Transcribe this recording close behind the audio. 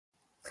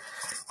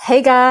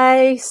Hey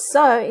guys,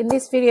 so in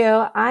this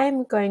video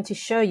I'm going to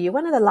show you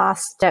one of the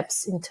last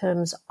steps in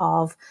terms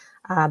of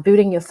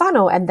building your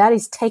funnel, and that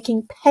is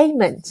taking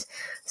payment.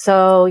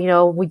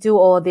 So we do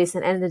all of this,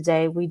 and at the end of the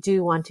day we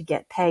do want to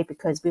get paid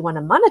because we want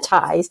to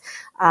monetize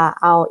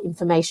our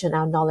information,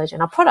 our knowledge,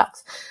 and our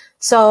products.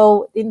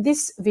 So in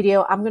this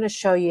video I'm going to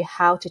show you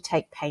how to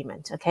take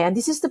payment, okay? And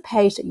this is the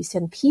page that you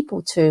send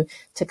people to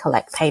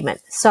collect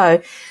payment.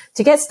 So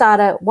to get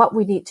started, what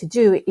we need to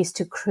do is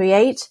to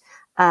create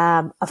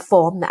a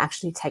form that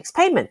actually takes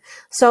payment.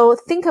 So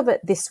think of it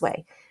this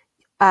way.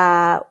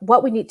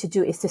 What we need to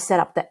do is to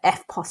set up the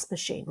FPOS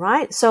machine,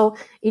 right? So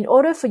in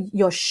order for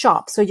your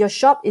shop, so your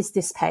shop is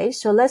this page.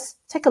 So let's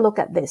take a look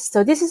at this.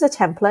 So this is a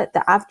template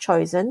that I've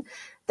chosen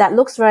that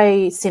looks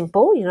very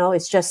simple.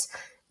 It's just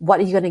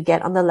what you're going to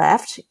get on the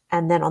left,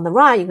 and then on the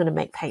right, you're going to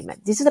make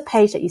payment. This is a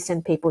page that you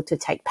send people to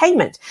take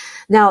payment.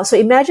 Now, so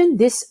imagine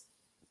this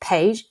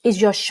page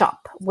is your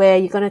shop where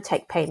you're going to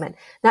take payment.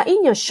 Now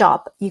in your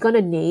shop, you're going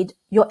to need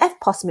your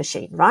FPOS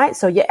machine, right?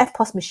 So your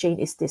FPOS machine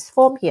is this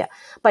form here.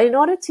 But in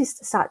order to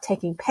start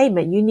taking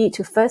payment, you need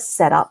to first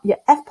set up your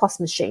FPOS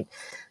machine.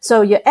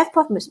 So your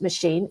FPOS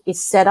machine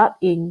is set up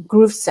in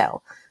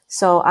GrooveSell.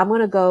 So I'm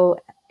going to go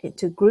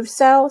into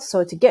GrooveSell.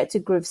 So to get to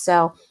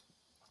GrooveSell,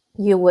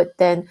 you would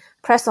then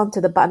press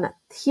onto the button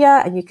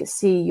here and you can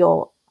see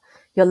your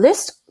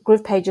list,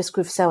 Groovepages,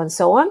 GrooveSell, and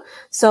so on.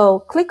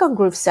 So click on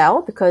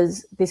GrooveSell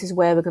because this is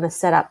where we're going to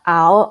set up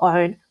our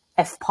own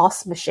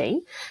FPOS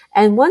machine.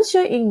 And once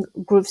you're in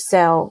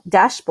GrooveSell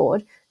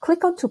dashboard,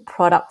 click onto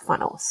product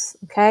funnels.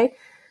 Okay.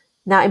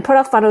 Now in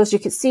product funnels, you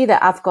can see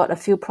that I've got a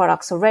few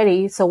products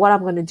already. So what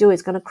I'm going to do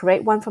is going to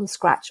create one from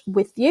scratch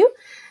with you.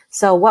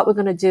 So what we're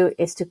going to do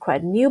is to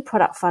create a new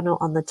product funnel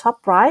on the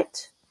top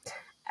right.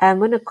 And I'm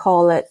going to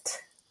call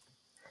it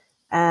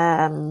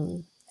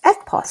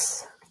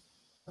FPOS.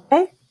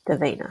 Okay.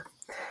 Davina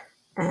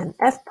and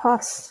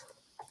FPOS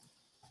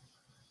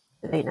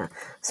Davina.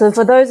 So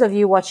for those of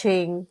you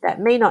watching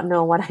that may not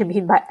know what I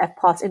mean by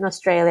FPOS in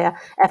Australia,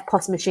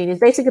 FPOS machine is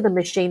basically the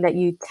machine that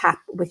you tap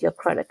with your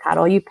credit card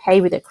or you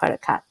pay with your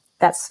credit card.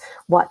 That's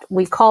what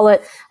we call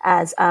it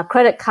as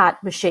credit card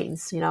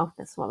machines.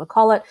 That's what we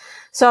call it.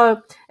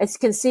 So as you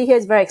can see here,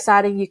 it's very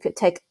exciting. You could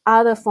take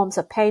other forms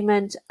of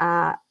payment.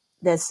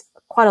 There's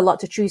quite a lot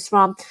to choose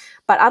from,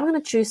 but I'm going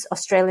to choose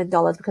Australian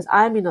dollars because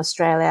I'm in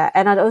Australia.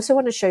 And I also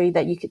want to show you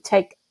that you could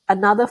take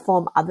another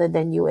form other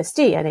than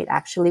USD and it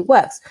actually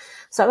works.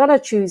 So I'm going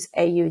to choose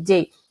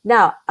AUD.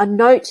 Now, a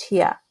note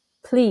here,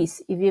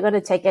 please, if you're going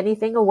to take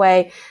anything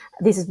away,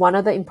 this is one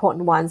of the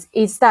important ones,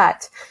 is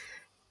that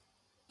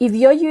if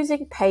you're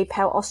using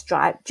PayPal or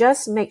Stripe,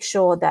 just make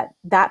sure that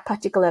that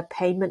particular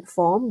payment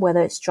form,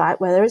 whether it's Stripe,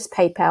 whether it's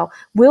PayPal,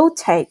 will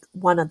take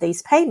one of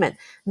these payments.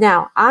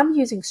 Now, I'm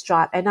using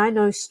Stripe and I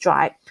know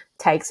Stripe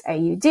takes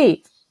AUD.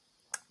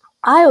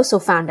 I also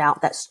found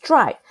out that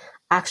Stripe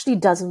actually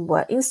doesn't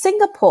work in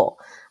Singapore.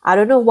 I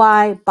don't know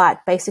why,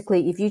 but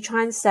basically if you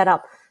try and set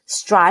up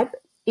Stripe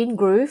in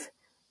Groove,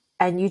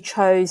 and you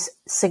chose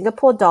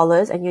Singapore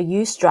dollars and you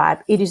use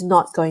Stripe, it is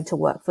not going to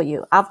work for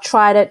you. I've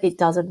tried it. It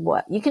doesn't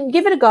work. You can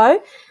give it a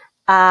go.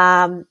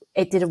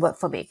 It didn't work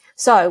for me.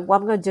 So what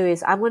I'm going to do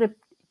is I'm going to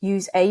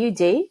use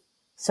AUD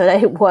so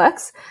that it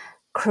works.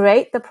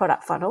 Create the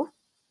product funnel.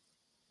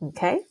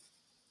 Okay.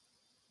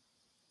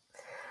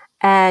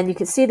 And you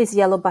can see this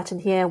yellow button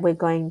here. We're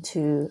going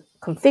to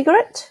configure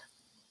it.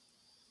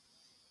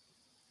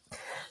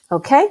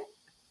 Okay.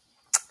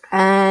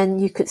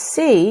 And you could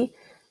see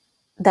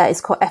that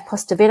is called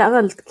FPOS Davina. I'm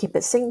going to keep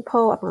it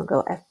simple. I'm going to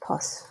go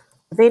FPOS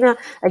Davina.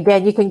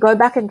 Again, you can go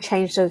back and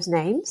change those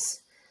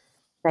names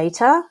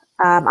later.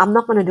 I'm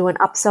not going to do an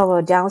upsell or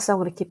a downsell. I'm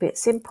going to keep it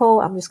simple.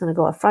 I'm just going to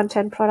go a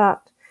front-end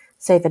product,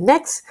 save and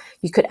next.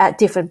 You could add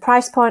different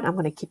price point. I'm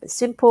going to keep it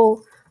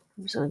simple.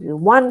 I'm just going to do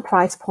one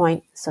price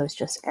point. So it's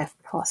just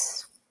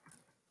FPOS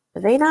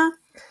Davina.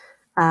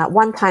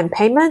 One-time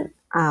payment.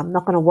 I'm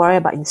not going to worry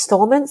about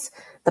installments.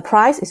 The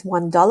price is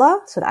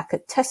 $1 so that I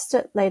could test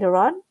it later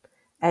on.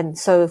 And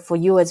so for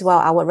you as well,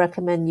 I would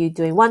recommend you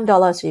doing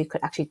 $1 so you could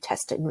actually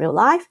test it in real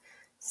life.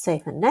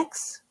 Save and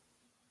next.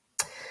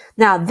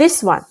 Now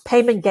this one,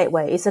 payment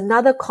gateway, is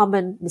another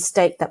common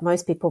mistake that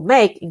most people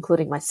make,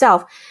 including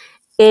myself,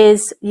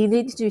 is you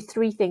need to do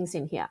three things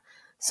in here.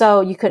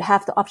 So you could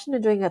have the option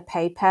of doing a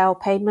PayPal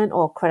payment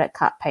or credit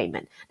card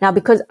payment. Now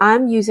because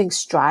I'm using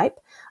Stripe,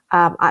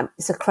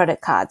 it's a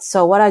credit card.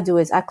 So what I do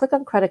is I click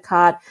on credit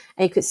card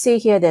and you could see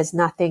here there's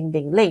nothing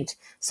being linked.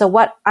 So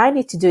what I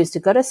need to do is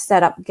to go to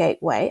setup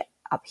gateway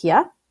up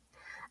here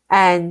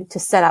and to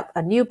set up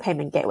a new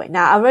payment gateway.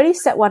 Now I already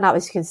set one up.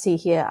 As you can see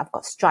here, I've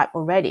got Stripe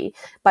already,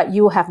 but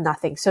you will have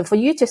nothing. So for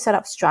you to set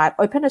up Stripe,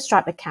 open a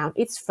Stripe account.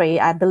 It's free.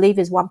 I believe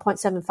it's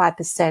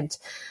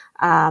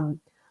 1.75%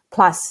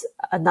 plus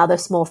another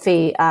small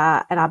fee.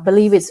 And I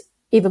believe it's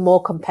even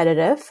more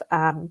competitive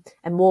and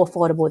more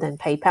affordable than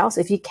PayPal. So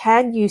if you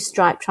can use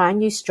Stripe, try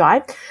and use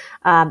Stripe.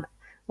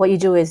 What you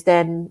do is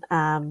then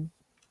you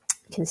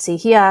can see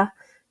here,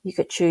 you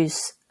could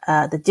choose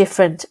the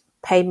different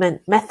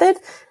payment method.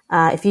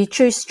 If you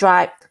choose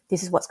Stripe,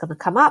 this is what's going to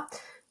come up.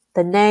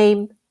 The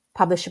name,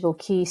 publishable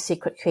key,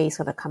 secret key is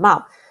going to come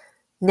up.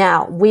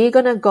 Now, we're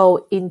going to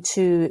go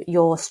into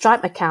your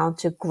Stripe account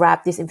to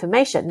grab this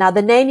information. Now,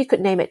 the name, you could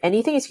name it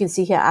anything. As you can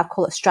see here, I've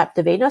called it Stripe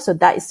Davina. So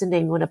that is the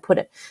name you want to put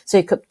it. So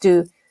you could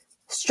do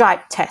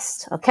Stripe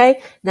test.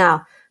 Okay.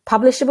 Now,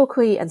 publishable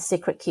key and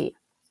secret key.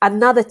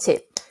 Another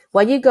tip,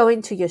 when you go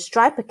into your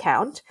Stripe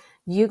account,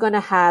 you're going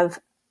to have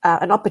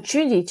an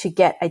opportunity to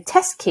get a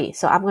test key.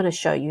 So I'm going to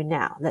show you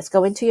now. Let's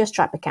go into your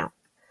Stripe account.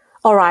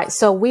 All right,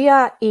 so we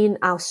are in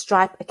our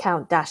Stripe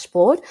account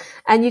dashboard,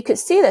 and you could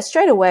see that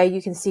straight away. You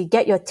can see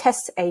get your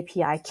test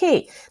API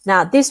key.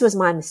 Now, this was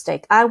my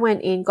mistake. I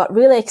went in, got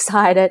really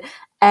excited,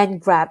 and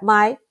grabbed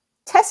my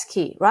test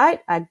key, right?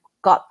 I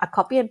got a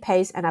copy and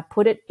paste, and I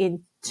put it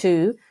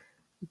into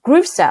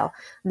GrooveSell.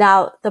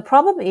 Now, the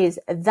problem is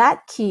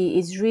that key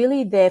is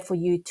really there for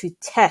you to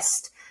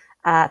test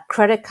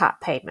credit card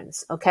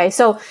payments, okay?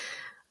 So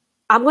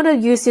I'm going to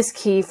use this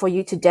key for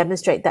you to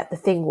demonstrate that the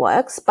thing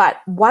works. But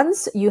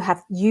once you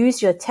have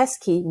used your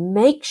test key,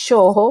 make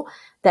sure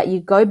that you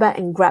go back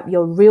and grab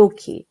your real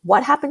key.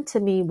 What happened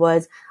to me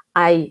was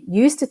I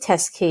used the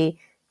test key,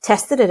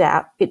 tested it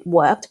out, it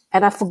worked,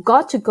 and I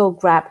forgot to go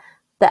grab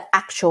the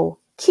actual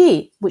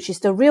key, which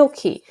is the real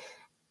key.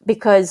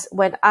 Because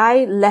when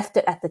I left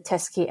it at the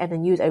test key and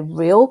then used a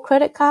real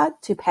credit card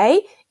to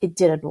pay, it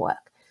didn't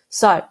work.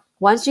 So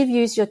once you've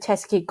used your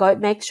test key,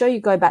 make sure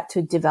you go back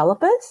to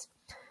developers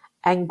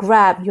and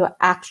grab your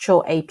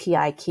actual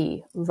API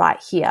key right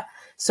here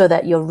so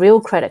that your real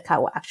credit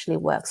card will actually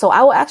work. So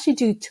I will actually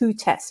do two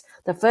tests.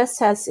 The first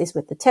test is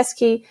with the test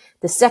key.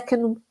 The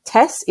second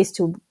test is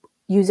to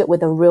use it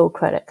with a real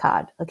credit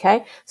card,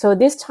 okay? So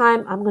this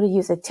time I'm going to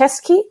use a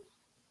test key,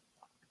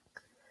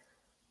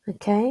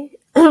 okay?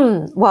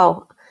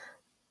 Well,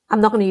 I'm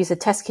not going to use a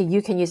test key.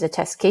 You can use a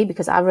test key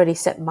because I already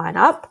set mine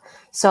up.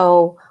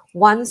 So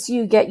once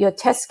you get your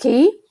test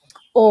key,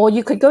 or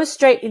you could go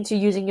straight into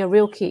using your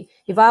real key.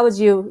 If I was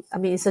you, I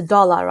mean, it's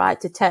 $1,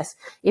 right, to test.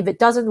 If it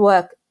doesn't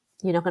work,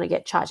 you're not going to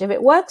get charged. If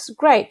it works,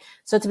 great.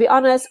 So to be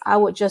honest, I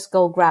would just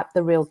go grab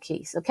the real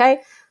keys,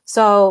 okay?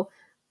 So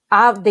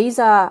these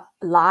are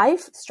live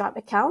Stripe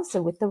accounts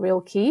and with the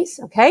real keys,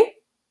 okay?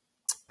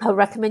 I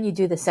recommend you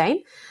do the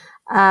same.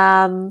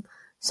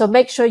 So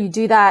make sure you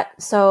do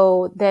that.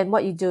 So then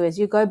what you do is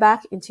you go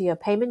back into your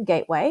payment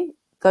gateway,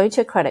 go into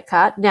your credit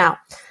card. Now,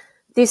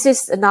 this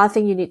is another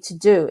thing you need to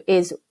do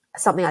is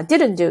something I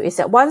didn't do is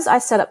that once I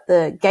set up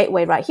the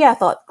gateway right here, I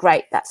thought,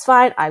 great, that's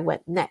fine. I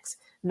went next.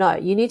 No,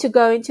 you need to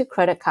go into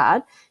credit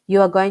card.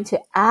 You are going to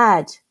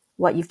add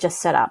what you've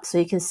just set up. So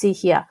you can see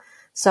here.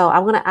 So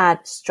I'm going to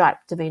add Stripe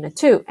Davina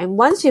 2. And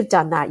once you've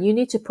done that, you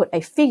need to put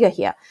a figure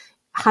here,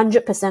 100%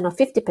 or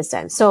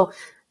 50%. So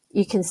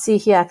you can see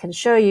here, I can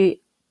show you,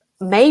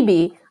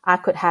 maybe I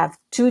could have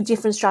two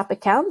different Stripe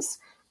accounts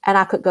and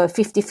I could go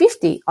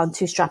 50-50 on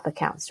two Stripe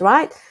accounts,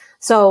 right?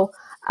 So,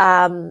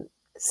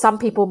 some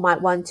people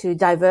might want to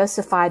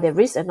diversify their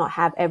risk and not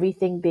have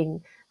everything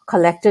being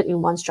collected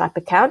in one Stripe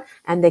account,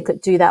 and they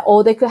could do that.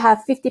 Or they could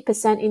have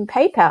 50% in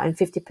PayPal and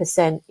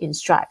 50% in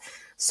Stripe.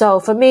 So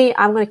for me,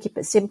 I'm going to keep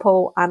it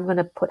simple. I'm going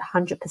to put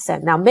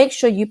 100%. Now, make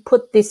sure you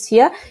put this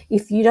here.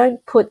 If you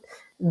don't put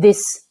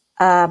this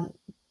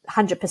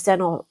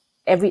 100%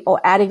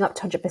 or adding up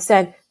to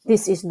 100%,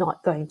 this is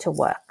not going to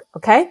work,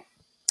 okay?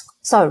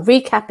 So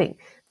recapping,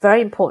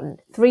 very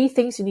important. 3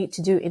 things you need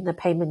to do in the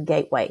payment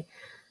gateway,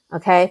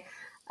 okay?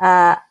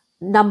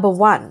 Number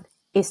 1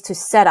 is to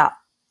set up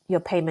your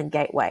payment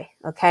gateway.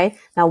 Okay.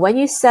 Now, when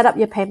you set up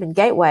your payment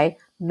gateway,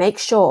 make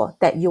sure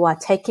that you are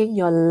taking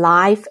your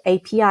live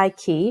API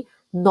key,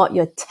 not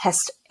your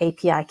test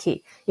API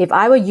key. If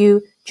I were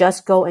you,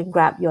 just go and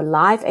grab your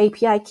live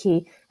API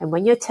key. And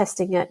when you're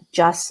testing it,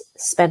 just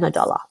spend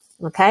 $1.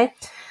 Okay.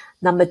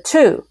 Number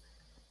 2,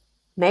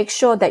 make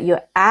sure that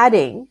you're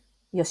adding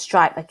your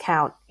Stripe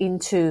account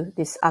into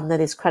this, under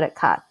this credit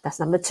card. That's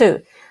number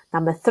 2.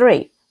 Number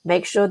 3,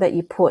 make sure that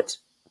you put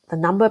the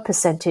number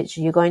percentage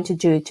you're going to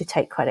do to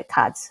take credit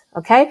cards.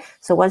 Okay.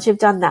 So once you've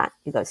done that,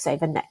 you go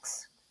save and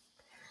next.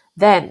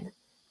 Then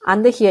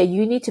under here,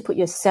 you need to put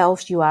your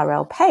sales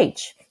URL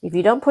page. If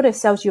you don't put a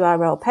sales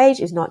URL page,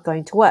 it's not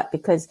going to work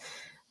because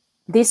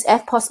this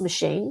FPOS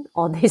machine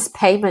or this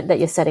payment that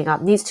you're setting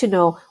up needs to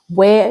know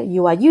where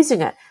you are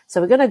using it.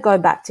 So we're going to go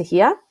back to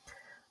here.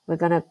 We're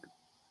going to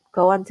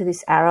go onto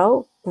this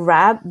arrow,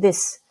 grab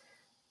this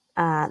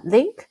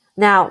link.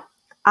 Now,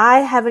 I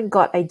haven't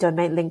got a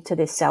domain link to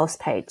this sales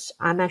page.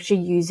 I'm actually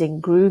using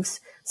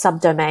Groove's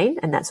subdomain,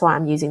 and that's why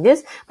I'm using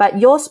this. But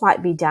yours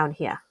might be down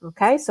here,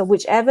 okay? So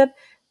whichever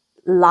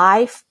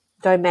live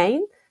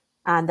domain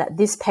that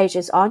this page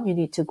is on, you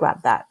need to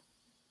grab that.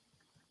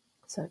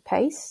 So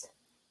paste,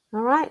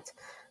 all right?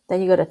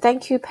 Then you go to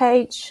thank you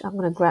page. I'm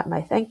going to grab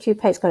my thank you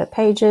page, go to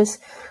pages.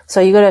 So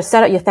you got to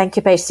set up your thank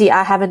you page. See,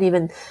 I haven't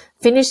even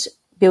finished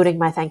building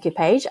my thank you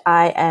page.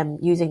 I am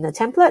using the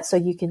template, so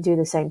you can do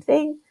the same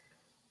thing.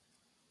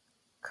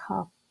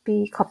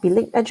 Copy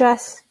link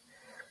address,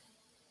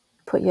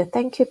 put your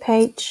thank you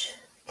page.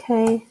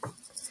 Okay.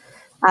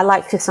 I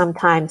like to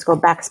sometimes go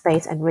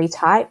backspace and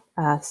retype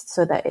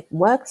so that it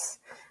works.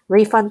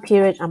 Refund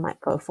period, I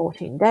might go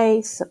 14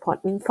 days.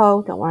 Support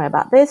info, don't worry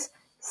about this.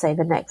 Save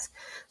and next.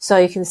 So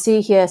you can see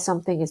here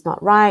something is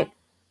not right.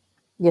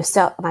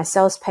 My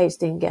sales page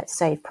didn't get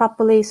saved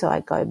properly, so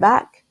I go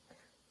back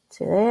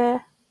to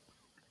there.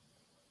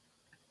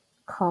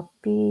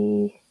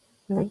 Copy,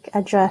 link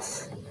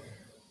address,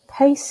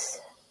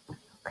 paste.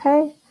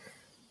 Okay.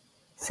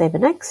 Save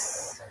and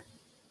next.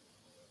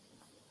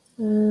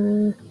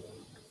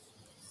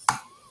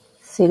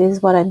 See, this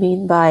is what I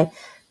mean by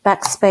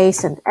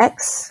backspace and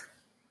X.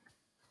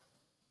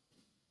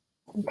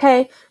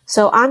 Okay,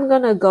 so I'm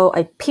going to go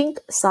a pink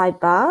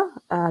sidebar.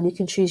 You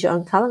can choose your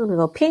own color. I'm going to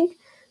go pink,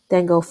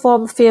 then go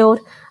form field,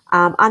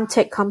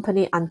 untick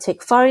company,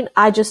 untick phone.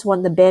 I just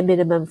want the bare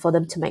minimum for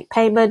them to make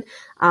payment.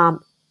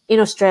 In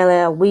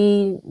Australia,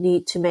 we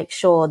need to make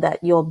sure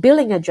that your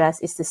billing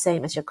address is the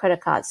same as your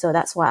credit card. So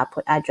that's why I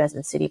put address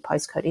and city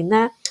postcode in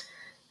there.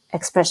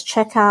 Express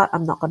checkout,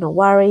 I'm not going to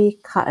worry.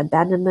 Cart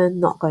abandonment,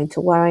 not going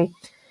to worry.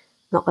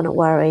 Not going to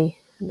worry.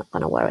 I'm not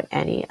going to worry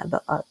any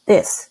about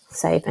this.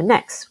 Save and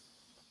next.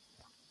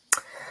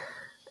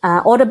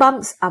 Order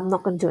bumps, I'm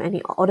not going to do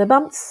any order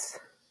bumps.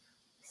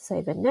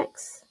 Save and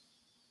next.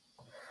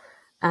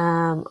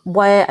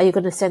 Where are you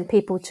going to send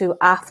people to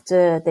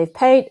after they've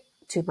paid?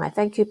 To my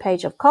thank you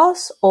page, of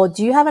course. Or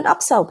do you have an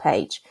upsell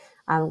page?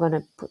 I'm going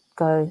to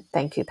go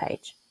thank you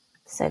page.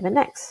 Save and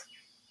next.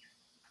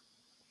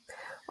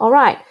 All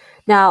right.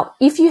 Now,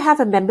 if you have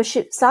a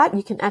membership site,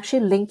 you can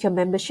actually link your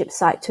membership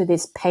site to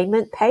this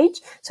payment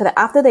page so that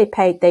after they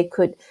paid, they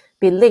could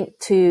be linked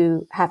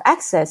to have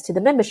access to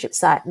the membership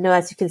site. Now,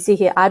 as you can see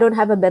here, I don't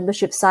have a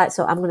membership site,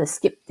 so I'm going to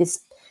skip this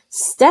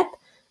step.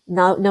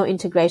 No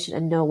integration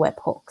and no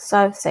webhook.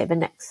 So save and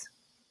next.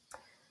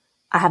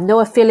 I have no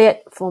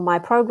affiliate for my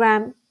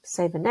program.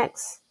 Save and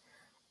next.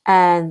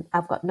 And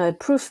I've got no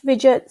proof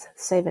widget.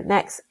 Save and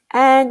next.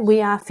 And we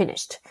are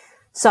finished.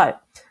 So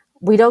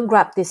we don't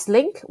grab this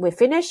link. We're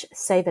finished.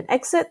 Save and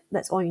exit.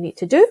 That's all you need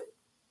to do.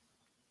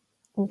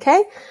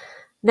 Okay.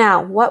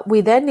 Now, what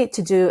we then need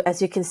to do, as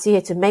you can see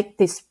here, to make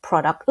this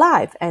product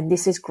live, and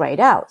this is grayed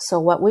out. So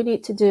what we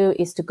need to do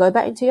is to go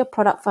back into your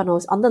product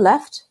funnels on the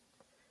left.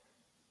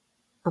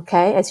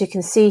 Okay. As you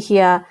can see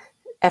here,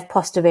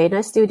 F'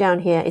 still down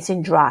here. It's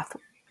in draft.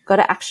 Go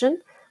to action.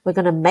 We're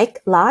going to make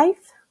live.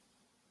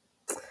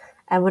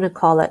 And we're going to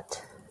call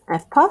it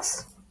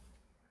FPOS.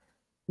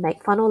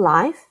 Make funnel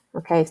live.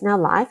 Okay, it's now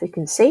live. You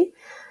can see.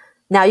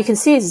 Now you can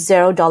see it's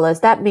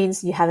 $0. That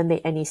means you haven't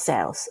made any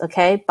sales.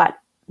 Okay, but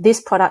this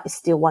product is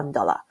still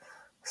 $1.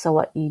 So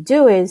what you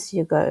do is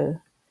you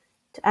go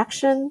to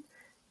action.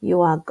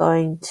 You are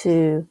going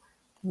to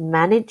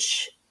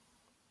manage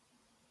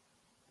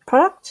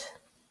product.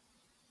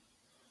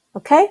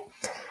 Okay.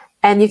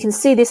 And you can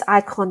see this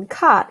icon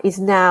cart is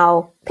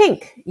now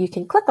pink. You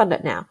can click on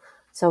it now.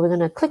 So we're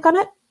going to click on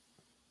it.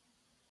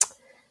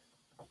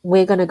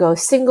 We're going to go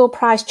single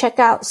price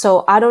checkout.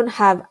 So I don't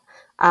have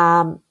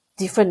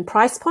different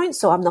price points,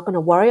 so I'm not going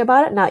to worry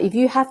about it. Now, if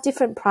you have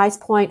different price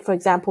point, for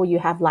example, you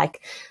have like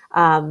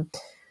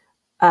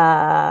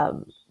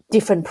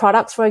different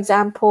products, for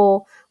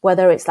example,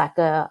 whether it's like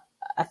a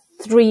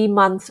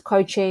 3-month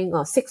coaching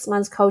or 6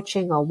 months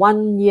coaching or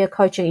 1 year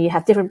coaching, you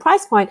have different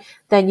price point,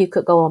 then you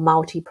could go a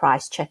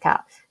multi-price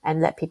checkout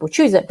and let people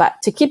choose it.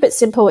 But to keep it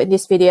simple in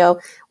this video,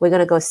 we're going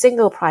to go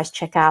single price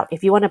checkout.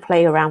 If you want to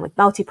play around with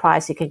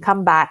multi-price, you can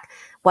come back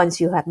once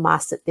you have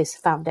mastered this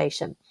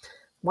foundation.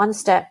 One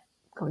step,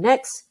 go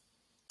next.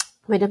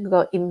 We're going to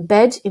go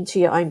embed into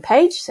your own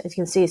page. So as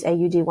you can see, it's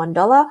AUD $1.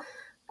 I'm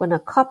going to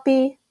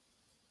copy,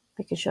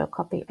 making sure I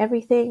copy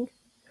everything.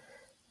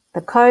 The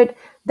code.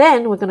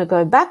 Then we're going to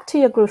go back to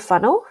your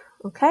GrooveFunnel.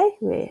 Okay,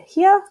 we're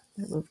here.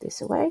 Move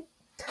this away.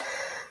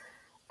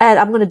 And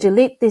I'm going to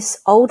delete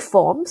this old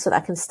form so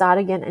that I can start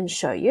again and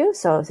show you.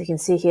 So as you can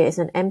see here, it's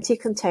an empty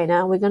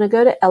container. We're going to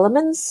go to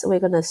elements. We're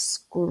going to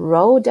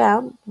scroll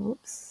down.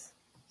 Oops.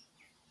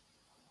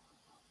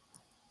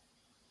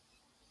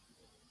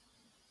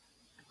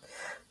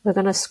 We're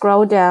going to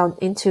scroll down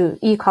into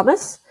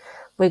e-commerce.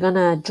 We're going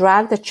to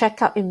drag the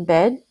checkout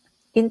embed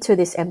into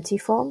this empty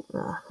form.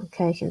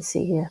 Okay, you can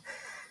see here.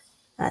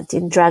 I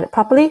didn't drag it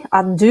properly.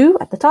 Undo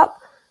at the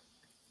top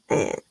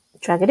and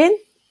drag it in.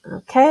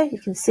 Okay, you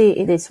can see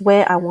it is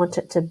where I want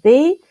it to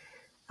be.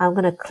 I'm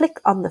going to click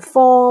on the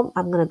form.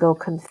 I'm going to go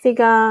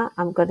configure.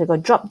 I'm going to go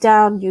drop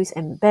down, use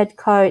embed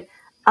code,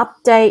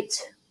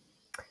 update.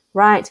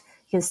 Right,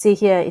 you can see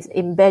here is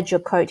embed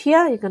your code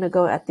here. You're going to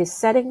go at this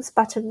settings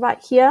button right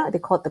here. They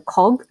call it the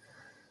cog.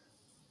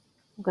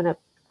 I'm going to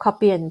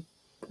copy and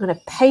I'm going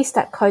to paste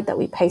that code that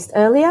we pasted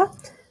earlier.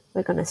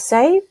 We're going to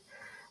save.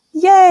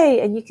 Yay!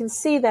 And you can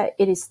see that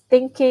it is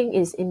thinking,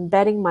 is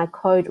embedding my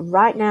code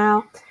right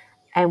now.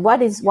 And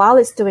while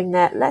it's doing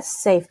that,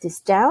 let's save this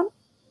down.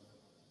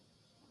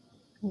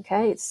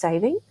 Okay, it's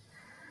saving.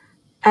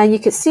 And you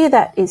can see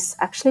that it's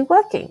actually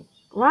working,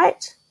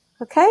 right?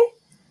 Okay.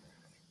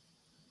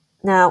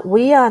 Now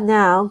we are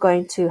now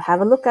going to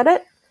have a look at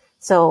it.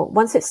 So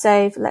once it's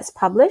saved, let's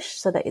publish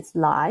so that it's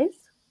live.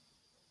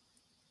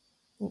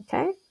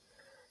 Okay.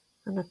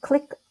 I'm going to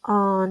click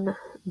on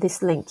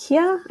this link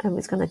here, and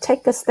it's going to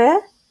take us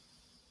there.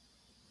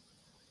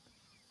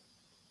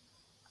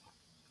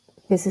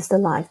 This is the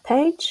live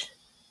page.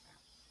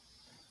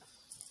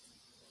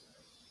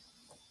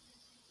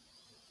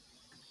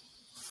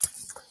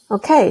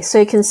 Okay, so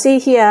you can see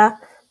here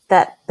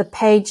that the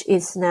page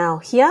is now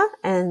here,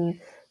 and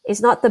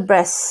it's not the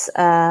breast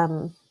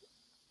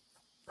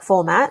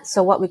format.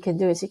 So what we can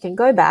do is you can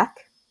go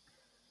back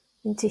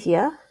into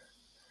here,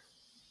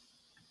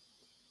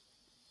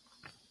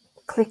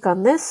 click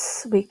on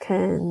this. We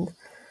can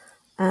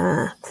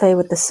play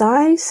with the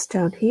size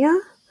down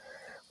here.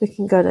 We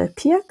can go to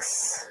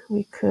PX.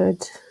 We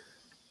could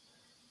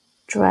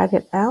drag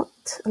it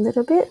out a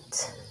little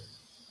bit.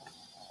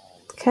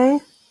 Okay,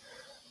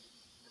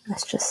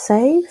 let's just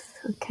save.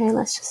 Okay,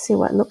 let's just see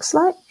what it looks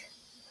like.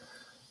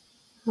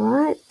 All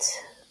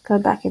right, go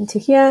back into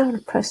here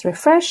and press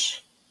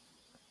refresh.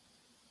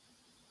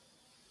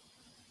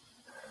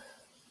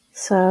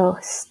 So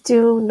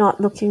still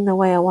not looking the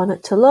way I want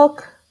it to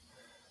look.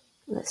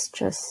 Let's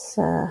just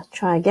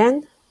try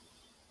again.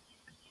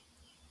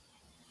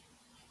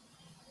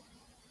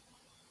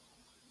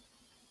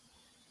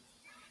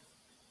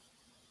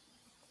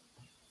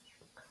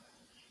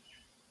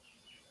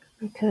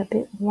 Make it a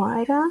bit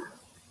wider.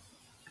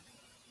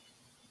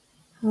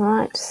 All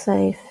right,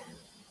 save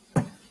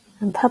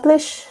and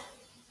publish.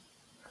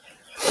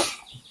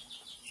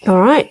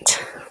 All right.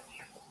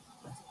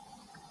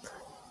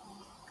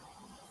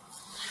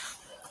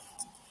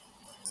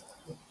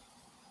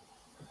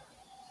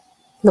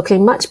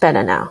 Looking much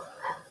better now.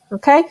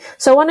 Okay,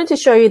 so I wanted to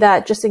show you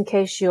that just in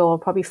case you're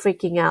probably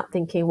freaking out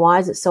thinking, why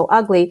is it so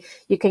ugly?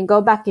 You can go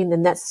back in,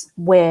 and that's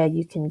where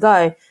you can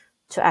go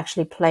to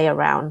actually play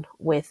around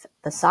with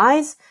the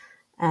size.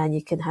 And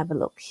you can have a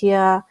look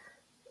here.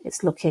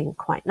 It's looking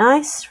quite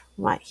nice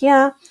right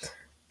here.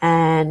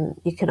 And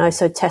you can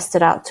also test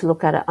it out to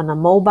look at it on a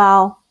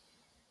mobile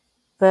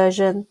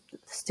version.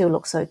 Still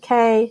looks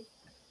okay.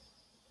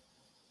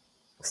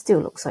 Still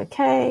looks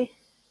okay.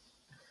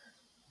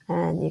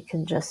 And you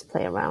can just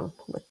play around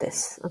with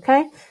this.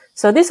 Okay,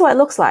 so this is what it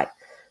looks like.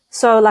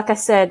 So like I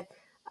said,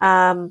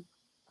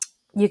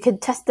 you can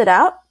test it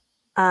out.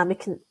 You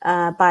can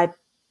by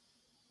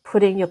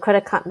putting your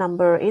credit card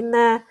number in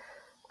there.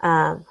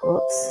 And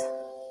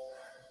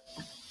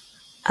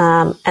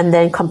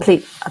then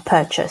complete a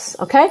purchase.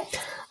 Okay.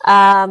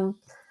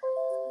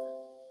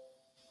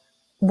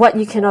 What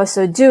you can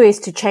also do is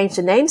to change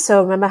the name.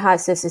 So remember how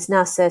it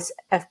now says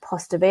F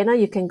Postovena.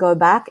 You can go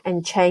back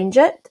and change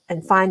it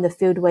and find the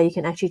field where you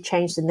can actually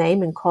change the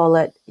name and call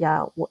it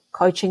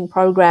coaching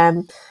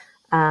program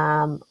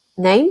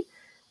name.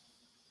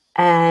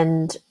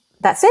 And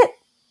that's it.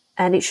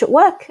 And it should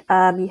work.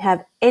 You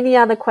have any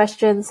other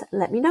questions,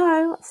 let me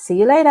know. See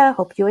you later.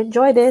 Hope you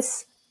enjoy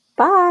this.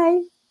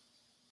 Bye.